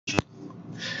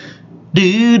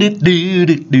Do do do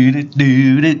do do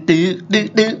do do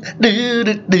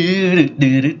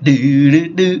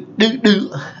do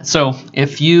do. So,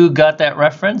 if you got that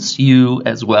reference, you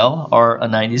as well are a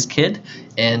 '90s kid,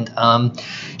 and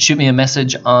shoot me a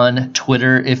message on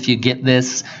Twitter if you get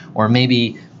this, or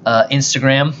maybe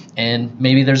Instagram, and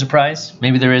maybe there's a prize,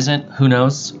 maybe there isn't. Who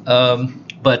knows?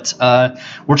 But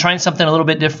we're trying something a little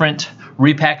bit different,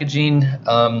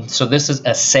 repackaging. So this is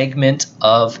a segment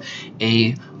of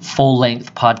a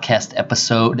full-length podcast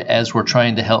episode as we're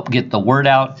trying to help get the word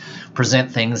out,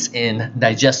 present things in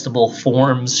digestible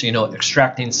forms,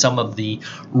 extracting some of the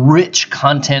rich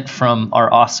content from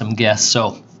our awesome guests.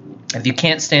 So if you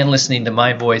can't stand listening to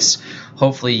my voice,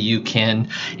 hopefully you can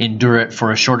endure it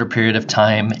for a shorter period of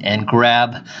time and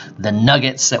grab the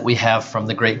nuggets that we have from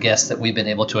the great guests that we've been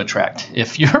able to attract.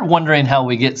 If you're wondering how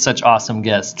we get such awesome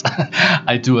guests,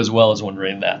 I do as well as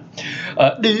wondering that.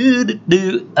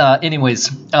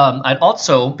 I'd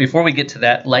also, before we get to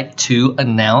that, like to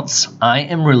announce I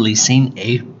am releasing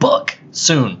a book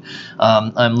soon.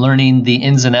 I'm learning the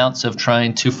ins and outs of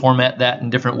trying to format that in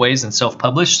different ways and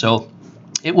self-publish, so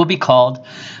it will be called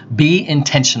Be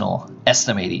Intentional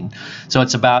Estimating. So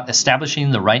it's about establishing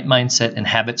the right mindset and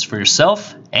habits for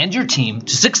yourself and your team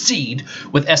to succeed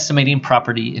with estimating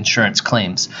property insurance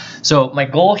claims. So my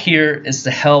goal here is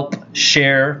to help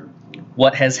share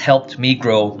what has helped me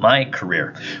grow my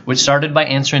career, which started by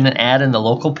answering an ad in the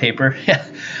local paper.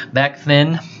 Back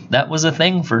then, that was a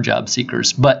thing for job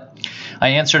seekers. But I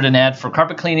answered an ad for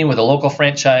carpet cleaning with a local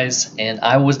franchise, and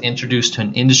I was introduced to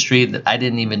an industry that I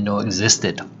didn't even know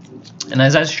existed. And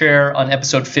as I share on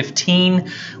episode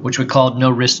 15, which we called No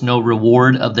Risk, No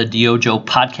Reward of the Diojo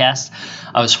podcast,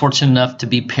 I was fortunate enough to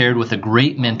be paired with a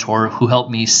great mentor who helped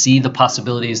me see the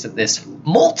possibilities that this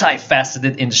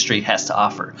multifaceted industry has to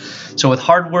offer. So with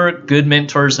hard work, good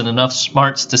mentors, and enough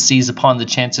smarts to seize upon the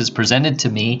chances presented to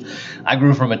me, I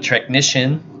grew from a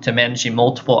technician to managing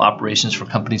multiple operations for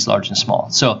companies large and small.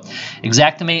 So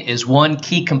Xactimate is one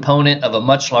key component of a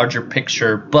much larger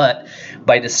picture, but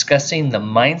by discussing the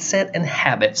mindset and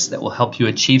habits that will help you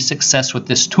achieve success with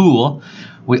this tool,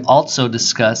 we also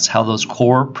discuss how those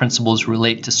core principles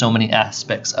relate to so many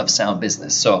aspects of sound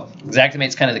business. So Xactimate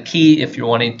is kind of the key if you're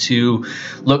wanting to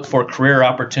look for career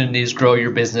opportunities, grow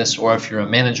your business, or if you're a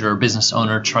manager or business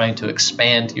owner trying to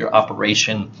expand your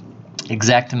operation.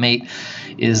 Xactimate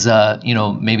is,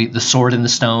 maybe the sword in the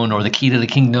stone or the key to the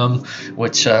kingdom,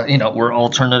 which, were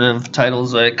alternative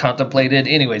titles I contemplated.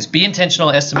 Anyways, be intentional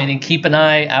estimating. Keep an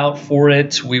eye out for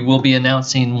it. We will be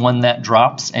announcing when that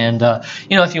drops. And,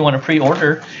 if you want to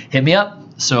pre-order, hit me up.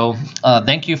 So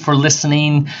thank you for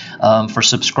listening, for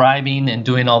subscribing and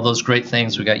doing all those great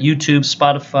things. We got YouTube,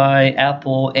 Spotify,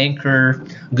 Apple, Anchor,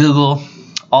 Google,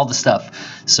 all the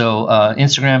stuff. So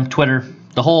Instagram, Twitter,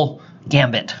 the whole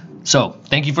gambit. So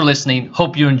thank you for listening.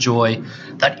 Hope you enjoy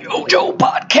the Diojo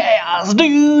podcast.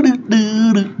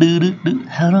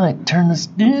 How do I turn this?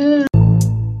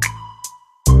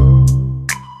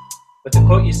 But the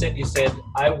quote you said,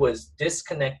 I was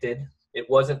disconnected. It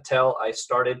wasn't till I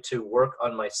started to work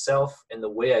on myself and the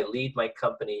way I lead my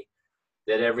company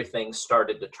that everything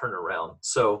started to turn around.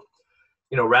 So,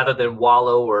 rather than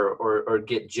wallow or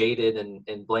get jaded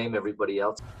and blame everybody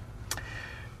else.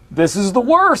 This is the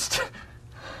worst.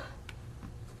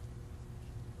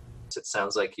 It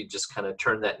sounds like you just kind of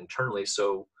turned that internally.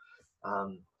 So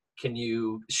can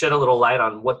you shed a little light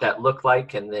on what that looked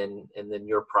like and then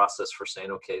your process for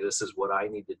saying, okay, this is what I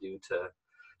need to do to.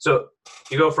 So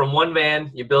you go from one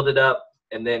van, you build it up,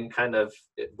 and then kind of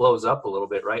it blows up a little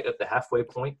bit, right, at the halfway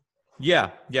point?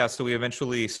 Yeah. So we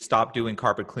eventually stopped doing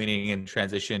carpet cleaning and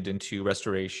transitioned into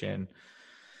restoration.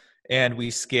 And we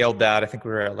scaled that. I think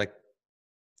we were at like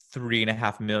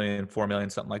 3.5 million, 4 million,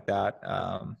 something like that.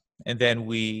 And then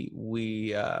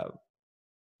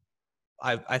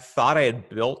I thought I had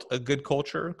built a good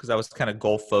culture because I was kind of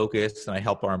goal focused, and I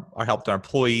helped our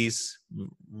employees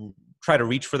try to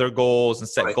reach for their goals and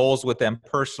set goals with them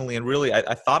personally. And really,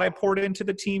 I thought I poured into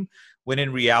the team, when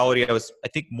in reality, I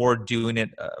think more doing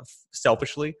it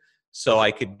selfishly, so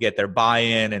I could get their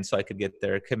buy-in and so I could get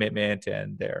their commitment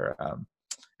and their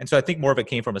and so I think more of it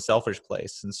came from a selfish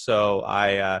place. And so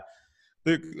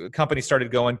the company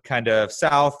started going kind of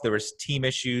south. There was team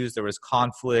issues. There was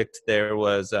conflict. There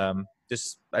was I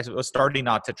was starting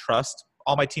not to trust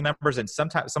all my team members. And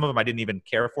sometimes some of them I didn't even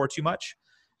care for too much.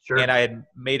 Sure. And I had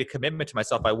made a commitment to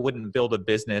myself. I wouldn't build a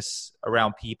business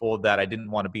around people that I didn't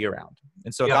want to be around.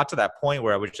 And so it got to that point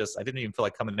where I didn't even feel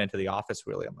like coming into the office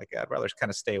really. I'm like, I'd rather just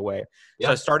kind of stay away. Yeah.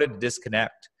 So I started to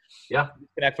disconnect. Yeah.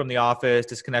 Disconnect from the office,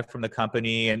 disconnect from the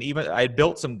company. And even I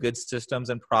built some good systems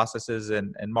and processes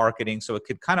and marketing so it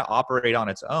could kind of operate on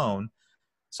its own.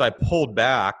 So I pulled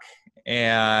back,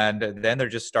 and then there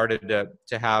just started there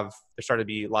started to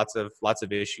be lots of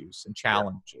issues and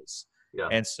challenges. Yeah.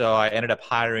 And so I ended up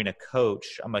hiring a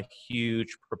coach. I'm a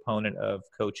huge proponent of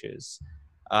coaches,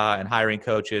 and hiring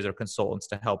coaches or consultants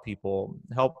to help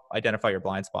identify your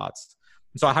blind spots.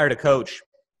 And so I hired a coach,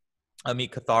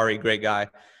 Amit Kathari, great guy.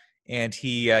 And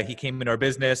he came into our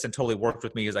business and totally worked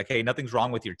with me. He's like, hey, nothing's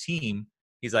wrong with your team.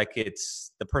 He's like,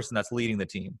 it's the person that's leading the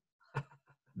team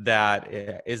that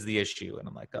is the issue. And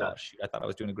I'm like, oh, shoot, I thought I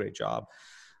was doing a great job.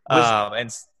 Can I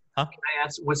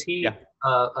ask, was he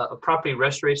a property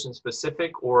restoration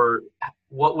specific, or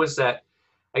what was that?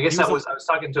 I guess I was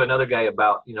talking to another guy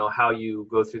about, how you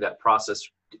go through that process.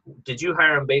 Did you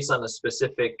hire him based on a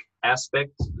specific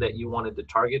aspect that you wanted to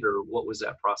target, or what was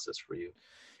that process for you?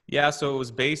 Yeah, so it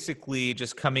was basically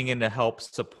just coming in to help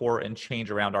support and change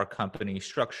around our company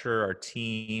structure, our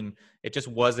team. It just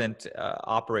wasn't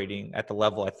operating at the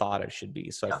level I thought it should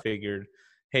be. So I figured,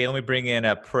 hey, let me bring in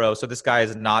a pro. So this guy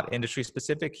is not industry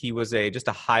specific. He was just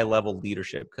a high level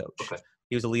leadership coach. Okay.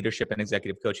 He was a leadership and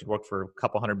executive coach. He'd worked for a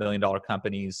couple $100 million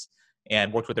companies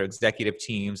and worked with their executive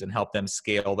teams and helped them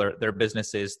scale their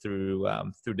businesses through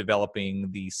developing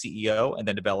the CEO and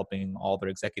then developing all their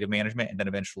executive management and then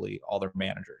eventually all their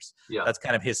managers. Yeah. That's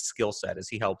kind of his skill set, as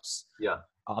he helps Yeah.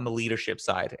 on the leadership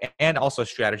side and also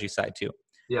strategy side too.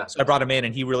 Yeah. So I brought him in,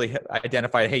 and he really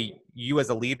identified, hey, you as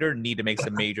a leader need to make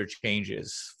some major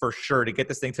changes for sure to get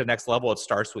this thing to the next level. It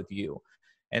starts with you.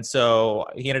 And so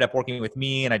he ended up working with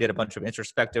me, and I did a bunch of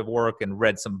introspective work and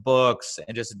read some books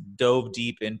and just dove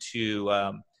deep into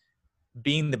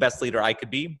being the best leader I could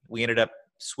be. We ended up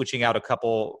switching out a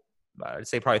couple, I'd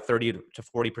say probably 30 to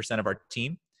 40% of our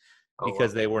team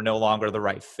because they were no longer the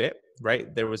right fit, right?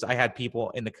 I had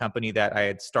people in the company that I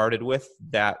had started with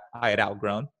that I had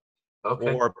outgrown.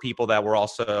 Okay. Or people that were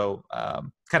also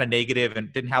kind of negative and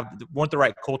weren't the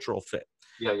right cultural fit.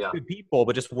 Yeah. Good people,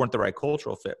 but just weren't the right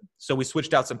cultural fit. So we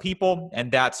switched out some people,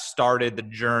 and that started the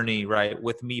journey, right,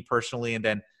 with me personally. And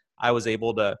then I was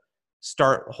able to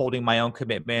start holding my own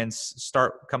commitments,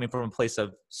 start coming from a place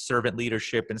of servant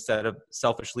leadership instead of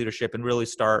selfish leadership, and really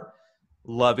start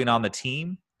loving on the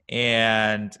team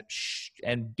and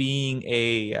being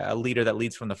a leader that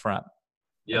leads from the front.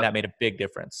 Yep. And that made a big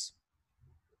difference.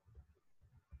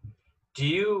 Do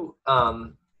you,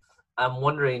 I'm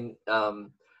wondering,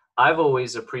 I've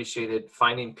always appreciated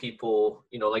finding people,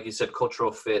 like you said,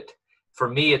 cultural fit. For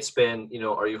me, it's been,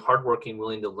 are you hardworking,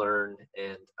 willing to learn,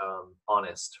 and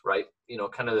honest, right?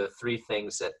 Kind of the three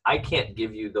things that I can't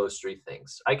give you those three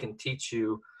things. I can teach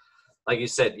you, like you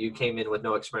said, you came in with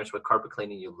no experience with carpet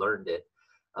cleaning, you learned it.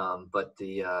 But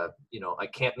I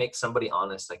can't make somebody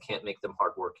honest. I can't make them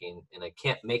hardworking, and I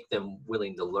can't make them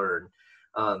willing to learn.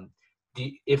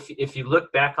 If you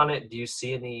look back on it, do you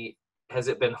see has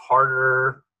it been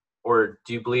harder, or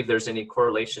do you believe there's any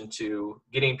correlation to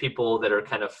getting people that are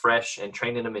kind of fresh and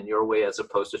training them in your way as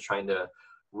opposed to trying to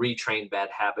retrain bad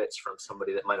habits from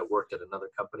somebody that might have worked at another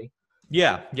company?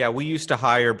 Yeah. We used to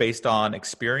hire based on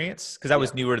experience because I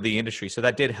was newer to the industry. So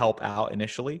that did help out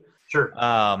initially. Sure.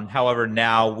 However,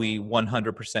 now we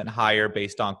 100% hire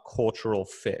based on cultural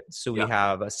fit. So we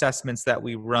have assessments that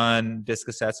we run, DISC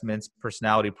assessments,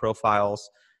 personality profiles,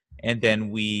 and then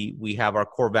we have our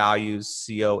core values,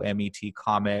 COMET,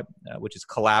 COMET, which is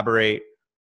collaborate,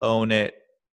 own it,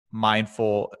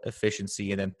 mindful,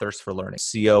 efficiency, and then thirst for learning.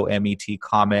 COMET,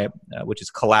 COMET, which is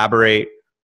collaborate,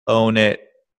 own it,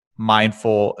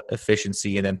 mindful,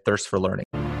 efficiency, and then thirst for learning.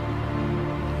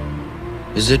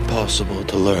 Is it possible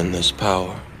to learn this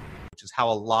power? Which is how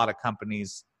a lot of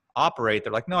companies operate.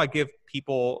 They're like, no, I give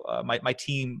people, my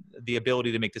team, the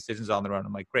ability to make decisions on their own.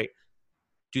 I'm like, great.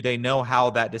 Do they know how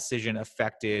that decision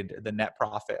affected the net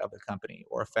profit of the company,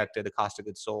 or affected the cost of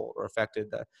goods sold, or affected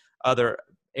the other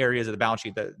areas of the balance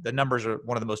sheet? The numbers are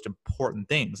one of the most important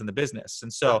things in the business.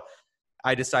 And so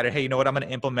I decided, hey, you know what? I'm going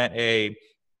to implement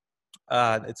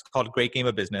it's called a Great Game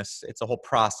of Business. It's a whole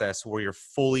process where you're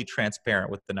fully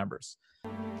transparent with the numbers.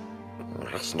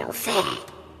 There's no fair.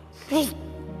 There's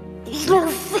no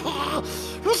fair.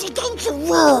 Who's against the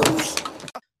rules?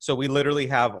 So we literally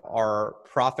have our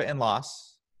profit and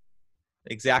loss,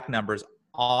 exact numbers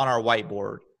on our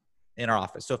whiteboard in our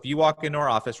office. So if you walk into our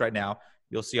office right now,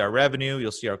 you'll see our revenue,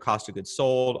 you'll see our cost of goods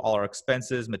sold, all our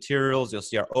expenses, materials, you'll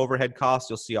see our overhead costs,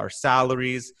 you'll see our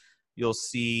salaries, you'll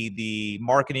see the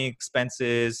marketing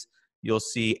expenses, you'll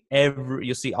see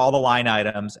all the line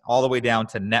items all the way down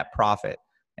to net profit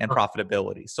and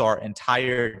profitability. So our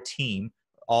entire team,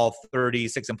 all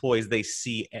 36 employees, they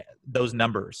see those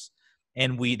numbers,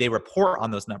 and they report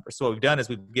on those numbers. So what we've done is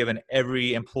we've given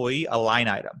every employee a line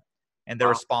item, and they're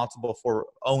responsible for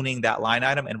owning that line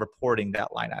item and reporting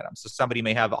that line item. So somebody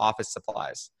may have office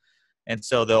supplies. And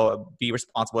so they'll be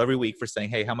responsible every week for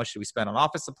saying, hey, how much should we spend on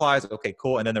office supplies? Okay,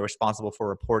 cool. And then they're responsible for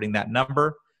reporting that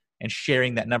number and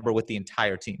sharing that number with the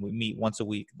entire team. We meet once a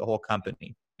week, the whole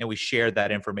company, and we share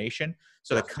that information.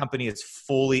 So the company is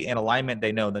fully in alignment.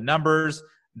 They know the numbers.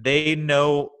 They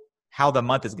know how the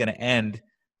month is going to end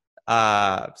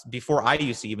before I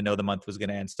used to even know the month was going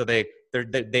to end. So they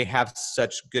have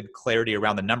such good clarity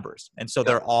around the numbers. And so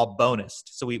they're all bonused.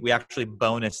 So we actually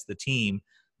bonus the team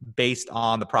based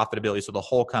on the profitability. So the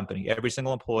whole company, every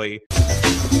single employee.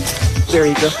 There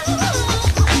you go.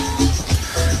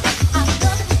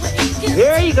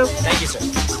 There you go. Thank you, sir.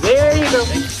 There you go.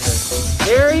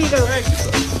 There you go.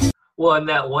 Well, and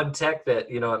that one tech that,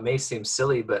 it may seem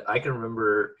silly, but I can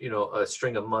remember, a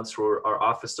string of months where our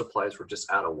office supplies were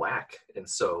just out of whack. And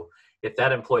so if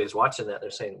that employee is watching that,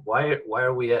 they're saying, why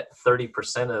are we at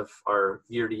 30% of our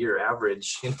year-to-year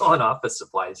average, on office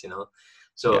supplies,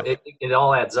 So it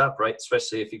all adds up, right?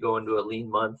 Especially if you go into a lean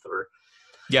month or.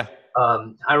 Yeah.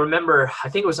 I remember, I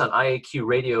think it was on IAQ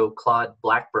Radio, Claude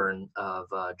Blackburn of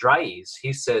Dryease.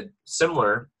 He said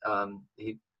similar.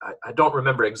 I don't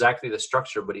remember exactly the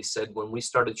structure, but he said when we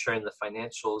started sharing the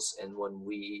financials and when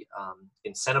we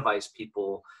incentivized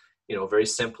people, very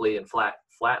simply and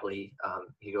flatly,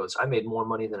 he goes, I made more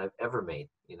money than I've ever made,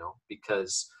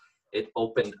 because it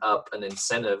opened up an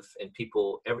incentive and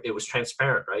people, it was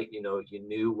transparent, right? You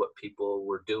knew what people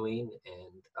were doing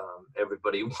and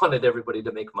everybody wanted everybody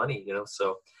to make money,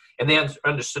 so, and they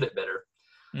understood it better.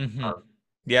 Mm-hmm.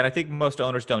 Yeah. And I think most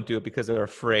owners don't do it because they're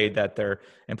afraid that their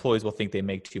employees will think they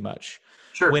make too much.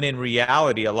 Sure. When in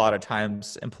reality, a lot of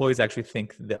times employees actually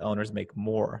think the owners make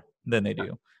more than they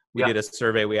do. We did a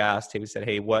survey. We asked, we said,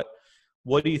 hey, what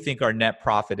do you think our net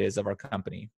profit is of our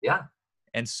company? Yeah.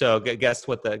 And so guess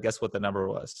what the number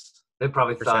was? They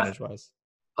probably percentage thought, was.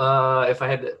 If I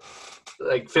had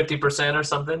like 50% or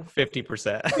something.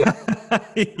 50%.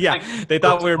 Yeah. They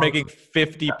thought we were making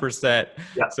 50%.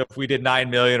 Yeah. So if we did 9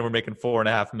 million, we're making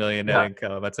 4.5 million net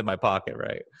income. That's in my pocket,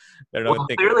 right? Well,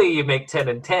 clearly you make 10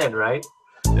 and 10, right?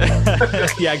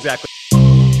 Yeah, exactly.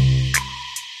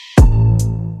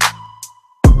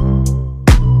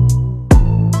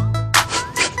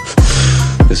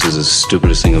 This is the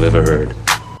stupidest thing I've ever heard.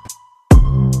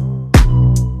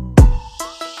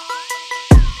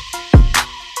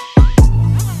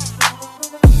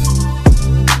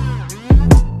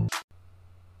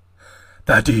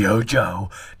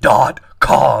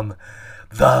 TheDyojo.com.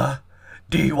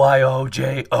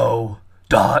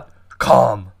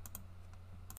 TheDyojo.com.